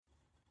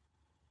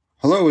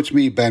Hello, it's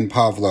me, Ben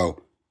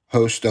Pavlo,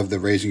 host of the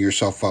Raising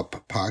Yourself Up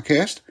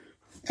podcast.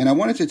 And I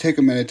wanted to take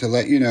a minute to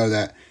let you know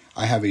that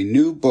I have a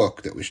new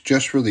book that was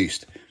just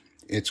released.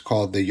 It's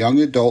called The Young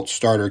Adult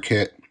Starter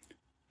Kit,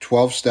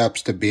 12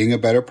 Steps to Being a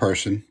Better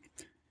Person.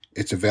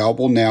 It's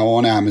available now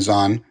on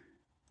Amazon.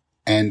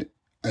 And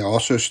I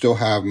also still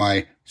have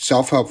my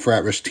Self-Help for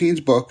At-Risk Teens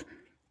book.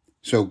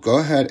 So go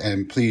ahead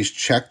and please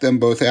check them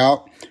both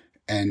out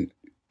and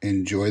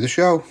enjoy the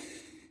show.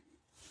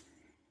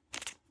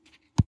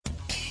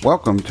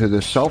 Welcome to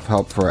the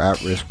Self-Help for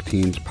At-Risk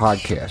Teens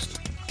podcast.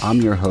 I'm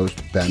your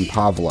host, Ben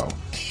Pavlo.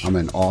 I'm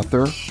an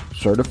author,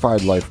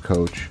 certified life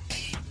coach,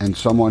 and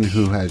someone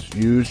who has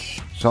used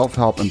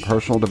self-help and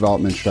personal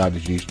development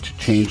strategies to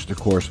change the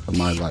course of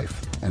my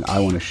life. And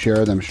I want to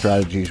share them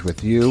strategies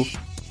with you.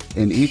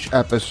 In each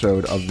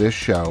episode of this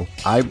show,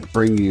 I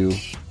bring you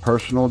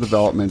personal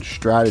development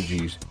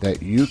strategies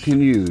that you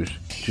can use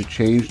to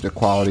change the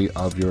quality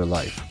of your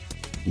life.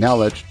 Now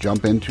let's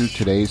jump into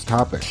today's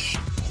topic.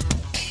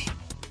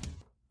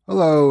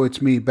 Hello,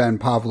 it's me, Ben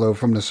Pavlo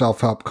from the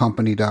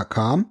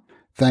selfhelpcompany.com.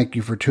 Thank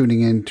you for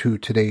tuning in to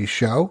today's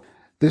show.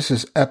 This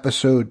is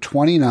episode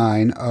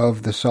 29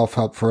 of the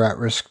Self-Help for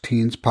At-Risk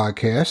Teens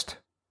podcast.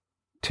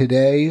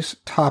 Today's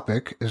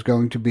topic is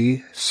going to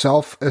be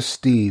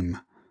self-esteem.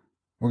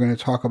 We're going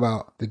to talk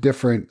about the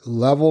different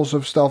levels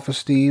of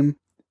self-esteem,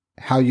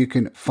 how you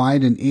can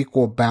find an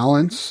equal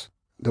balance,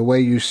 the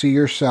way you see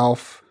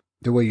yourself,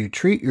 the way you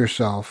treat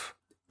yourself,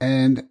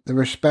 and the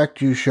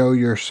respect you show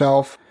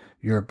yourself,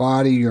 your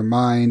body, your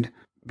mind,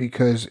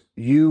 because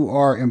you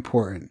are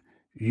important.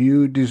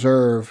 You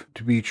deserve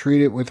to be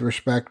treated with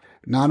respect,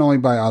 not only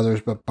by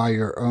others, but by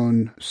your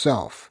own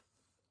self.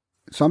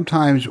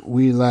 Sometimes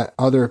we let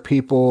other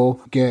people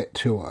get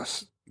to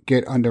us,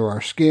 get under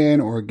our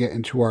skin or get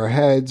into our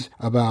heads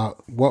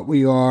about what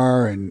we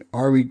are and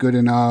are we good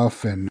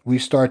enough, and we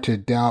start to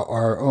doubt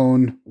our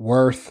own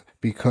worth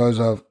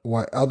because of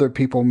what other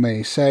people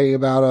may say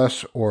about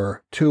us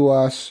or to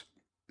us.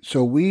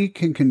 So we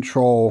can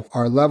control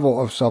our level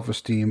of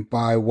self-esteem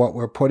by what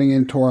we're putting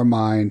into our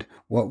mind,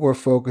 what we're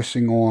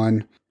focusing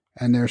on,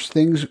 and there's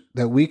things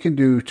that we can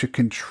do to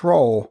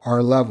control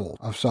our level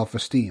of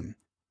self-esteem.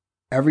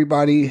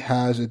 Everybody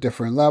has a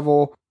different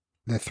level.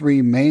 The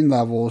three main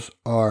levels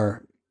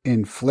are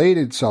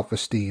inflated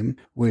self-esteem,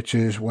 which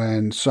is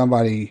when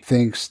somebody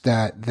thinks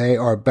that they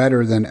are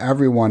better than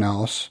everyone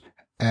else,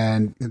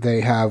 and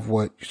they have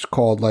what's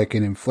called like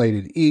an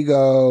inflated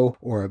ego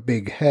or a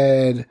big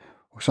head,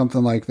 or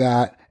something like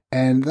that.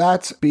 And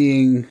that's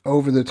being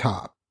over the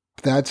top.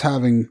 That's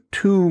having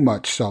too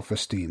much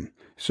self-esteem.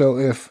 So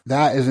if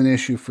that is an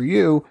issue for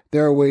you,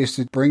 there are ways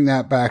to bring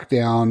that back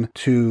down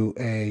to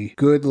a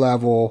good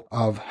level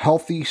of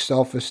healthy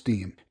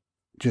self-esteem.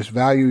 Just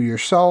value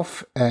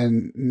yourself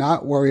and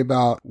not worry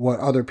about what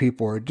other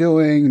people are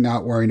doing,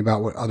 not worrying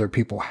about what other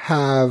people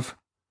have.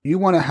 You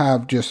want to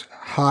have just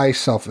high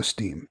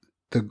self-esteem.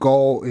 The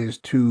goal is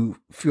to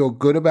feel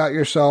good about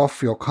yourself,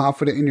 feel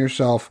confident in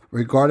yourself,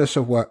 regardless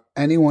of what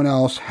anyone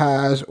else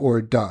has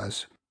or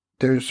does.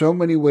 There's so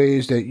many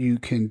ways that you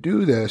can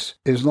do this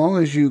as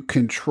long as you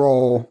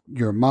control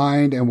your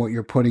mind and what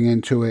you're putting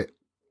into it.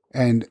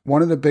 And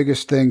one of the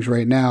biggest things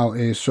right now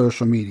is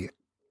social media.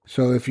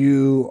 So if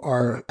you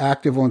are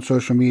active on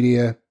social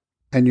media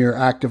and you're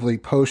actively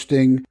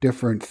posting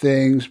different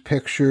things,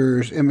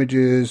 pictures,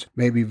 images,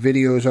 maybe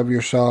videos of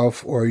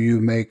yourself, or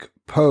you make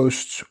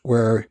posts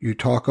where you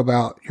talk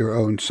about your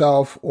own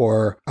self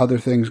or other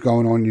things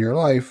going on in your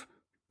life,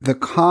 the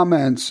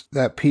comments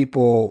that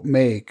people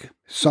make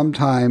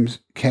sometimes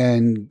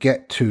can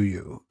get to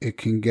you. It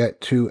can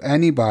get to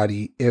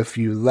anybody if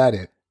you let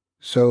it.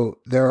 So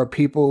there are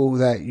people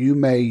that you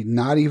may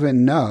not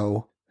even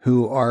know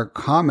who are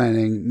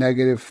commenting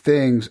negative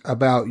things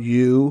about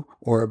you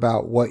or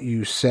about what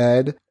you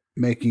said,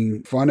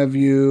 making fun of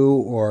you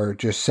or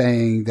just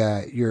saying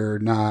that you're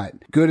not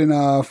good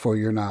enough or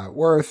you're not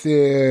worth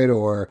it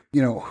or,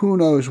 who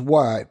knows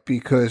what,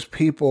 because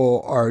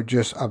people are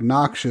just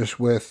obnoxious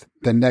with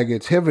the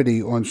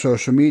negativity on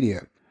social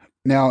media.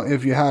 Now,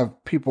 if you have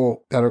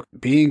people that are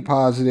being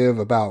positive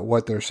about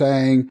what they're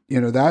saying,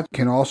 that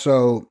can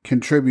also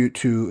contribute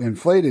to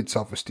inflated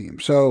self-esteem.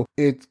 So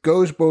it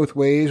goes both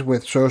ways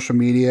with social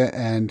media,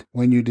 and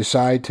when you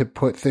decide to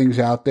put things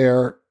out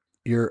there,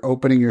 you're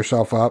opening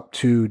yourself up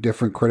to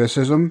different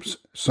criticisms,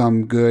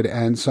 some good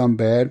and some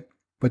bad.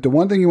 But the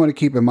one thing you want to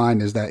keep in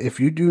mind is that if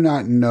you do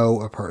not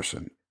know a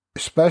person,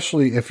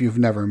 especially if you've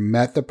never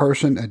met the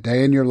person a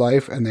day in your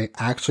life and they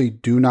actually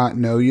do not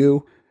know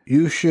you,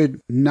 you should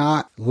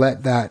not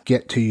let that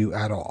get to you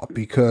at all,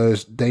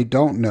 because they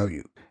don't know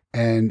you.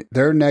 And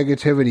their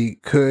negativity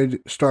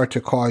could start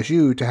to cause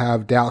you to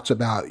have doubts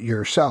about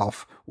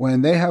yourself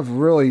when they have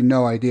really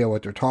no idea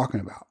what they're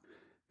talking about.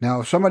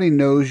 Now, if somebody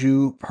knows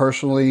you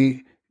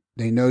personally,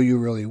 they know you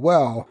really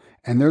well,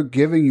 and they're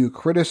giving you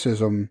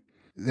criticism,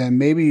 then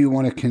maybe you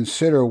want to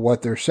consider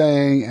what they're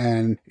saying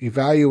and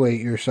evaluate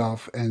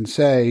yourself and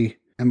say,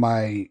 am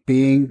I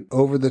being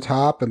over the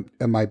top?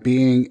 Am I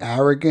being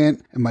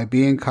arrogant? Am I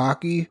being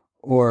cocky?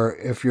 Or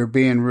if you're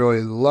being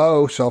really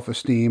low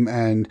self-esteem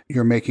and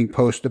you're making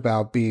posts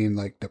about being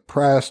like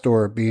depressed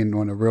or being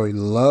on a really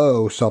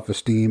low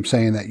self-esteem,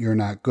 saying that you're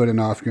not good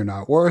enough, you're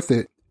not worth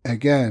it.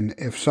 Again,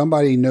 if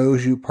somebody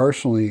knows you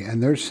personally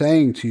and they're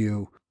saying to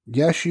you,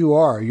 yes, you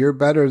are, you're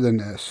better than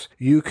this,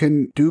 you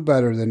can do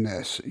better than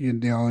this,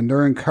 and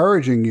they're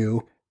encouraging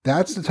you,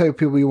 that's the type of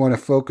people you want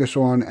to focus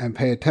on and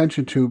pay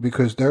attention to,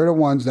 because they're the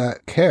ones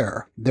that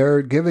care.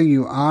 They're giving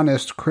you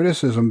honest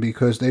criticism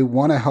because they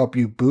want to help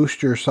you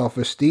boost your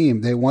self-esteem.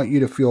 They want you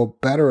to feel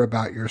better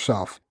about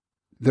yourself.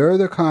 They're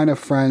the kind of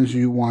friends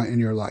you want in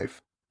your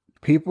life.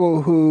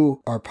 People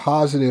who are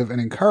positive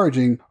and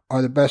encouraging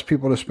are the best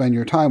people to spend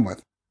your time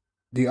with.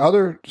 The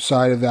other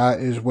side of that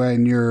is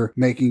when you're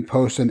making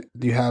posts and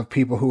you have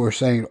people who are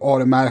saying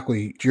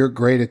automatically, you're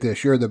great at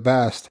this, you're the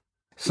best.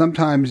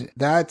 Sometimes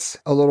that's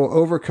a little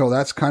overkill.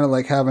 That's kind of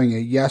like having a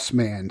yes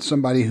man,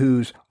 somebody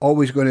who's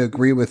always going to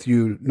agree with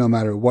you no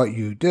matter what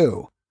you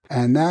do.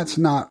 And that's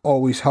not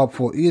always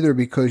helpful either,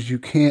 because you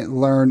can't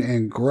learn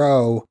and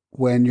grow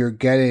when you're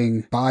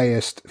getting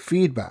biased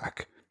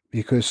feedback.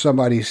 Because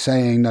somebody's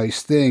saying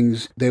nice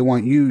things, they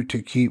want you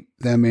to keep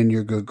them in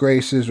your good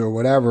graces or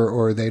whatever,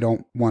 or they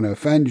don't want to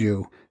offend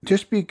you.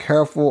 Just be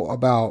careful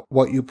about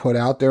what you put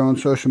out there on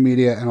social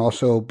media, and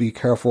also be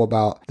careful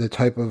about the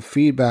type of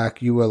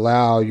feedback you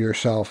allow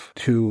yourself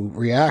to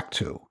react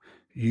to.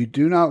 You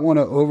do not want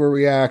to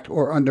overreact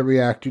or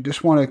underreact. You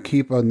just want to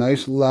keep a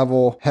nice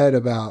level head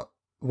about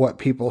what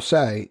people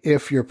say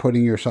if you're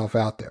putting yourself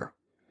out there.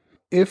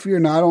 If you're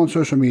not on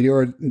social media,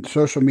 or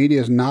social media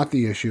is not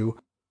the issue,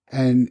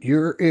 and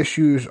your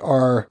issues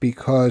are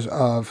because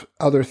of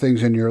other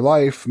things in your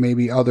life,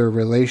 maybe other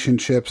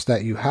relationships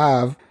that you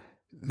have,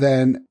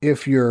 then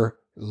if you're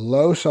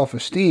low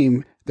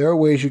self-esteem, there are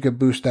ways you could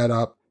boost that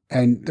up.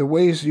 And the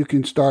ways you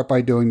can start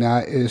by doing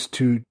that is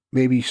to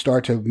maybe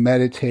start to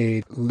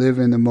meditate, live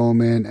in the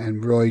moment,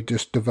 and really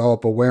just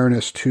develop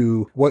awareness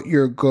to what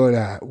you're good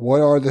at.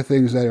 What are the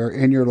things that are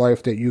in your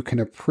life that you can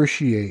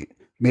appreciate?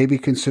 Maybe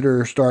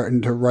consider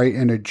starting to write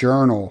in a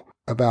journal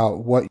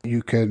about what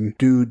you can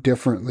do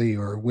differently,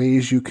 or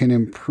ways you can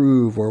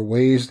improve, or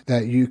ways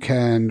that you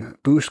can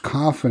boost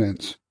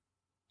confidence.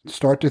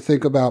 Start to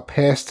think about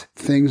past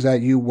things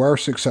that you were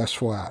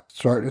successful at.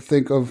 Start to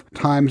think of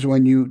times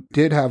when you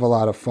did have a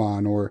lot of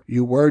fun, or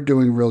you were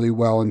doing really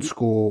well in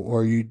school,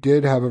 or you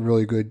did have a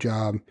really good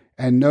job,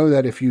 and know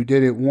that if you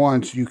did it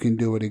once, you can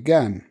do it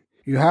again.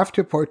 You have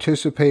to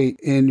participate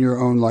in your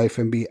own life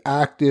and be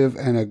active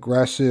and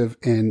aggressive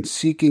in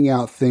seeking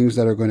out things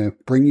that are going to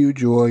bring you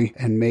joy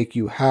and make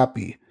you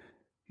happy.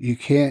 You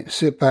can't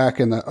sit back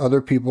and let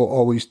other people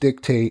always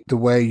dictate the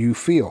way you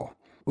feel.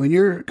 When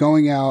you're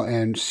going out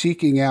and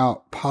seeking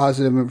out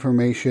positive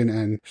information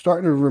and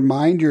starting to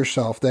remind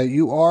yourself that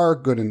you are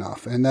good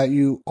enough and that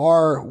you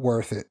are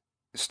worth it,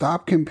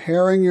 stop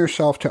comparing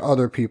yourself to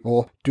other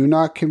people. Do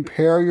not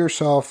compare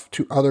yourself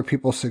to other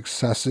people's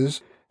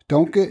successes.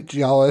 Don't get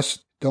jealous.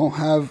 Don't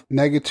have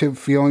negative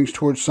feelings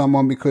towards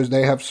someone because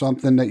they have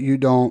something that you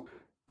don't.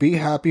 Be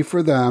happy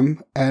for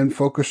them and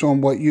focus on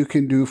what you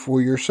can do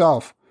for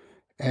yourself.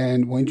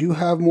 And when you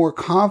have more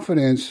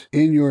confidence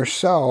in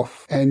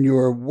yourself and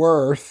your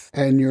worth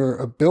and your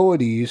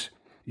abilities,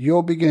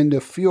 you'll begin to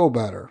feel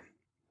better.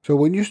 So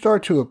when you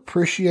start to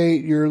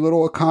appreciate your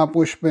little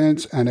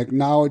accomplishments and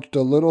acknowledge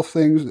the little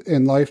things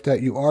in life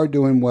that you are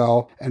doing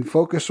well and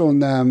focus on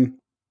them,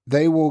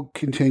 they will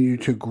continue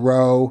to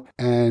grow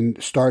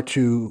and start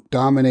to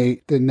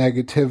dominate the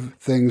negative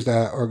things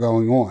that are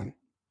going on.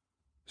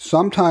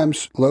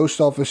 Sometimes low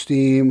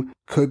self-esteem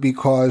could be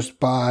caused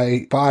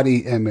by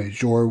body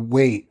image or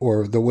weight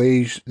or the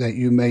ways that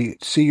you may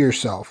see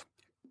yourself.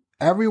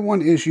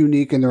 Everyone is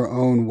unique in their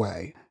own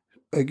way.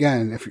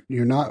 Again, if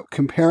you're not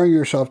comparing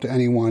yourself to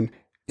anyone,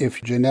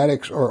 if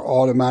genetics are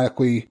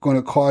automatically going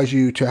to cause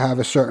you to have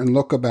a certain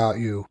look about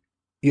you,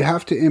 you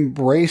have to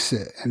embrace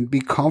it and be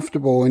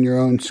comfortable in your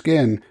own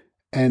skin.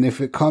 And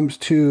if it comes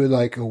to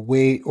like a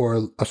weight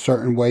or a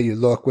certain way you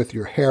look with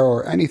your hair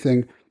or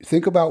anything,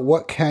 think about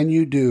what can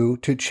you do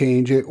to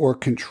change it or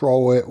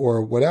control it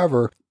or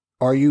whatever.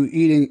 Are you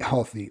eating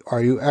healthy?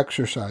 Are you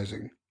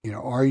exercising?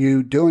 Are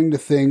you doing the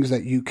things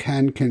that you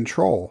can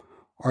control?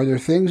 Are there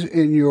things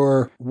in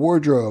your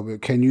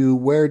wardrobe? Can you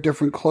wear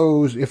different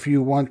clothes if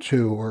you want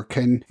to? Or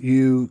can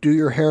you do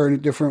your hair in a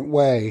different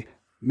way?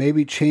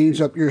 Maybe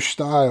change up your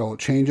style,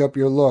 change up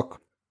your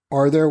look.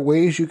 Are there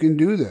ways you can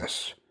do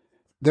this?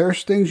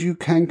 There's things you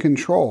can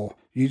control.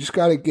 You just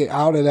got to get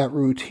out of that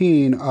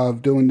routine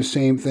of doing the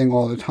same thing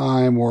all the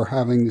time or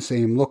having the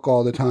same look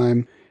all the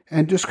time,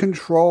 and just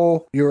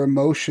control your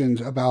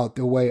emotions about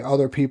the way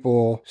other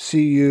people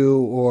see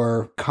you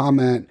or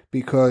comment,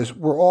 because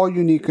we're all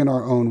unique in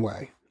our own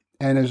way.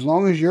 And as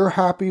long as you're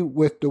happy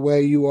with the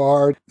way you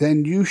are,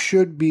 then you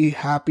should be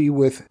happy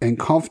with and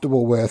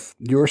comfortable with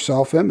your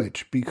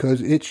self-image,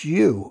 because it's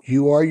you.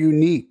 You are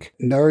unique.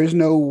 There is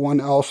no one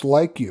else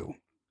like you.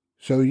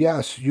 So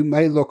yes, you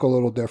may look a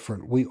little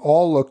different. We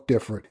all look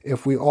different.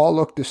 If we all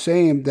look the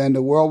same, then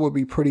the world would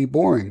be pretty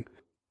boring.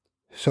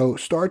 So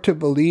start to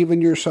believe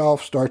in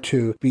yourself, start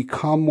to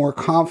become more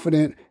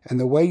confident. And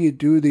the way you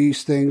do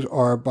these things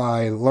are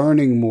by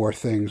learning more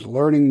things,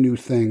 learning new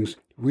things,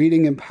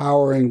 reading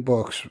empowering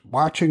books,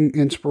 watching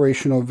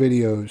inspirational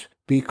videos,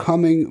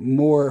 becoming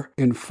more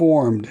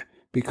informed,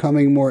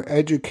 becoming more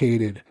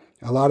educated.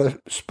 A lot of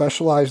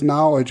specialized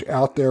knowledge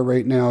out there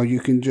right now. You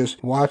can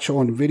just watch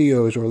on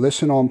videos or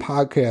listen on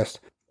podcasts,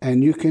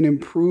 and you can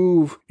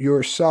improve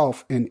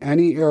yourself in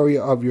any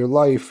area of your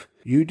life.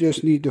 You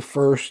just need to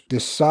first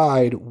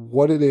decide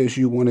what it is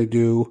you want to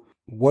do,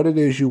 what it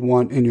is you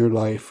want in your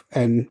life,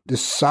 and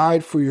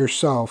decide for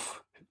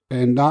yourself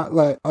and not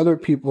let other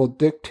people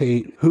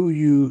dictate who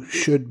you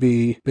should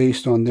be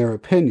based on their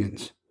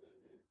opinions.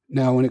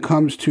 Now, when it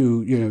comes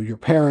to, your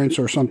parents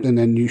or something,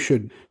 then you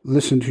should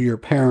listen to your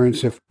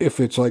parents if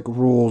it's like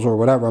rules or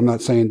whatever. I'm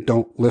not saying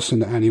don't listen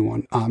to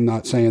anyone. I'm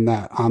not saying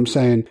that. I'm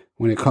saying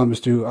when it comes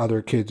to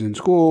other kids in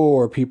school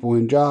or people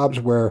in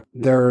jobs where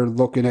they're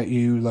looking at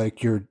you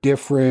like you're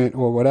different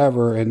or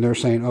whatever, and they're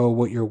saying, oh,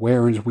 what you're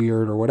wearing is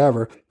weird or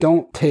whatever,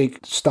 don't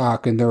take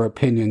stock in their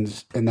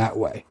opinions in that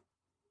way.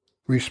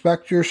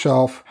 Respect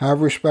yourself.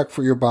 Have respect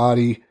for your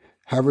body.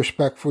 Have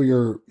respect for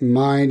your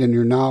mind and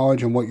your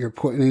knowledge and what you're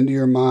putting into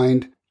your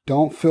mind.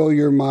 Don't fill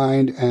your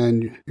mind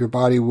and your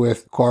body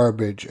with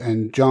garbage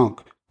and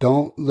junk.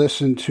 Don't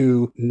listen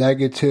to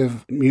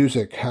negative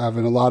music,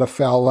 having a lot of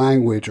foul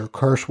language or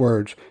curse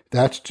words.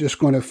 That's just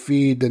going to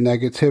feed the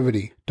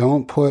negativity.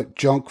 Don't put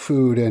junk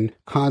food and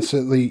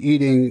constantly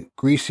eating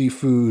greasy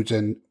foods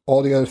and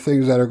all the other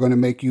things that are going to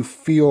make you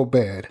feel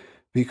bad.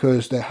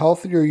 Because the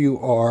healthier you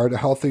are, the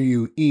healthier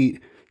you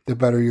eat, the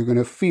better you're going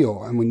to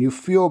feel. And when you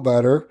feel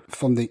better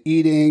from the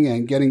eating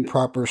and getting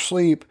proper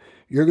sleep,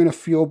 you're going to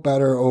feel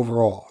better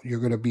overall. You're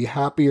going to be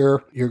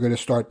happier. You're going to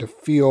start to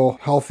feel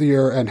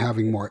healthier and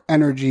having more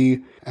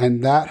energy.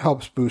 And that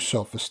helps boost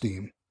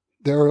self-esteem.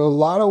 There are a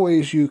lot of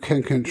ways you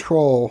can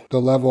control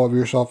the level of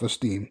your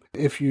self-esteem.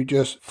 If you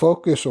just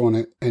focus on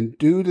it and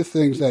do the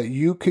things that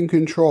you can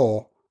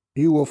control,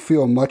 you will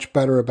feel much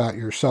better about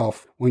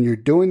yourself when you're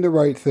doing the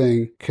right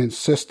thing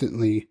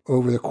consistently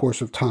over the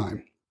course of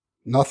time.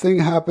 Nothing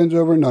happens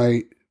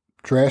overnight.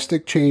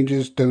 Drastic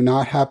changes do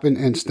not happen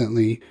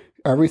instantly.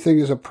 Everything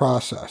is a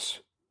process.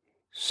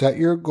 Set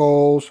your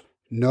goals,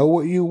 know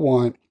what you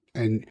want,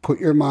 and put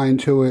your mind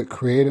to it.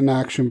 Create an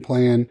action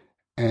plan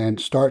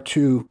and start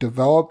to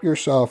develop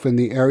yourself in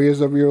the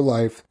areas of your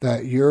life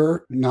that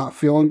you're not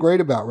feeling great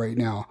about right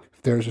now.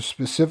 If there's a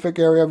specific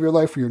area of your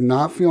life where you're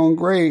not feeling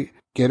great,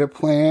 get a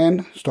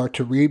plan, start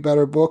to read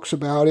better books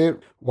about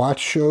it, watch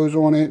shows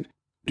on it.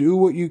 Do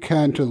what you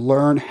can to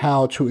learn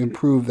how to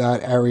improve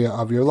that area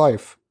of your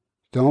life.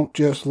 Don't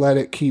just let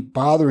it keep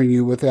bothering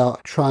you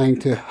without trying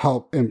to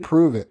help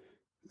improve it.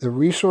 The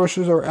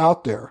resources are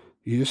out there.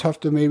 You just have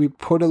to maybe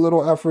put a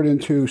little effort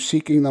into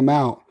seeking them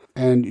out,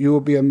 and you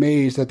will be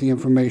amazed at the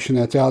information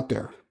that's out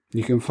there.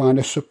 You can find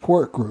a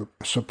support group,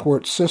 a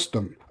support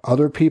system,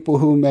 other people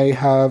who may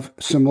have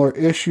similar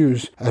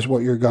issues as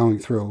what you're going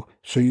through,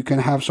 so you can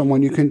have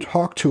someone you can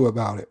talk to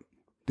about it.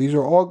 These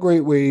are all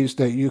great ways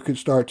that you can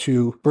start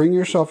to bring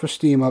your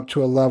self-esteem up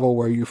to a level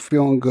where you're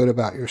feeling good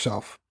about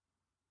yourself.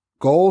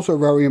 Goals are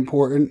very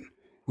important,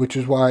 which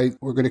is why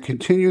we're going to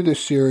continue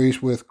this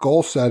series with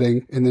goal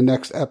setting in the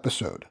next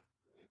episode.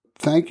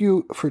 Thank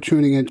you for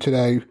tuning in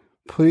today.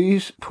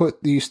 Please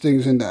put these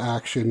things into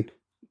action.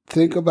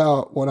 Think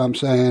about what I'm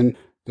saying.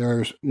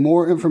 There's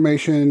more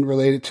information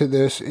related to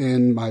this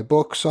in my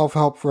book,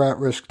 Self-Help for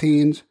At-Risk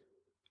Teens.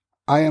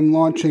 I am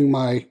launching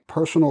my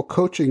personal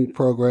coaching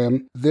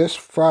program this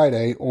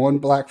Friday on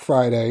Black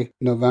Friday,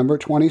 November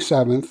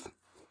 27th.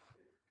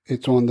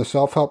 It's on the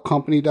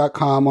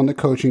selfhelpcompany.com on the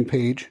coaching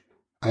page.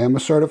 I am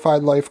a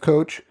certified life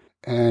coach,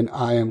 and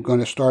I am going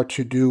to start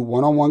to do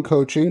one-on-one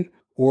coaching,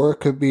 or it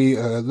could be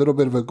a little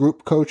bit of a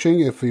group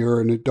coaching if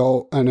you're an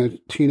adult and a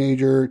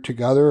teenager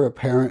together, a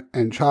parent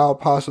and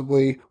child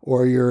possibly,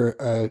 or you're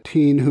a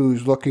teen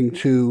who's looking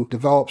to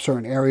develop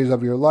certain areas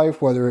of your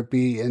life, whether it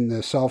be in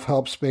the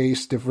self-help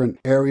space, different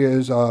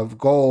areas of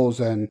goals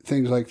and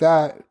things like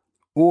that,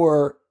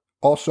 or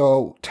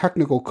also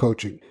technical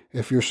coaching.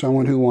 If you're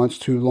someone who wants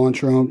to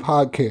launch your own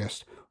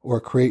podcast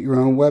or create your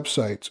own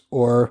websites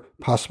or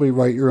possibly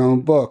write your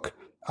own book,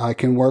 I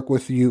can work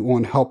with you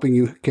on helping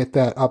you get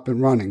that up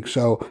and running.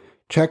 So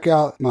check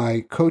out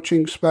my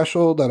coaching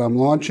special that I'm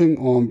launching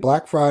on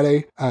Black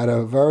Friday at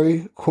a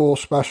very cool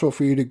special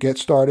for you to get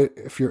started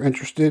if you're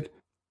interested.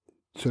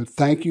 So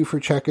thank you for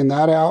checking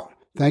that out.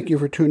 Thank you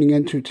for tuning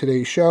into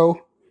today's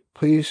show.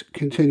 Please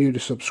continue to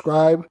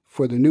subscribe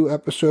for the new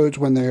episodes.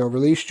 When they are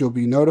released, you'll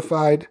be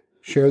notified.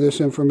 Share this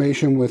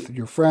information with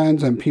your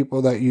friends and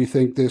people that you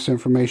think this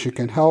information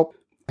can help.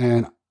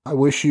 And I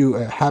wish you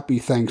a happy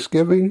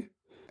Thanksgiving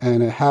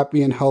and a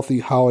happy and healthy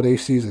holiday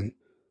season.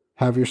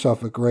 Have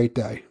yourself a great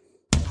day.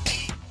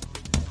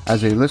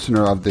 As a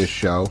listener of this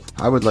show,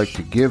 I would like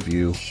to give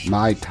you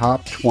my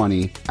top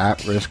 20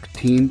 at-risk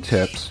teen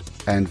tips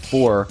and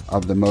 4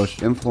 of the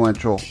most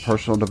influential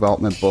personal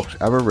development books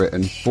ever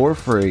written for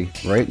free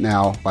right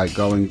now by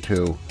going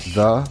to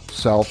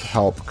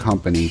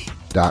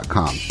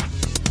theselfhelpcompany.com.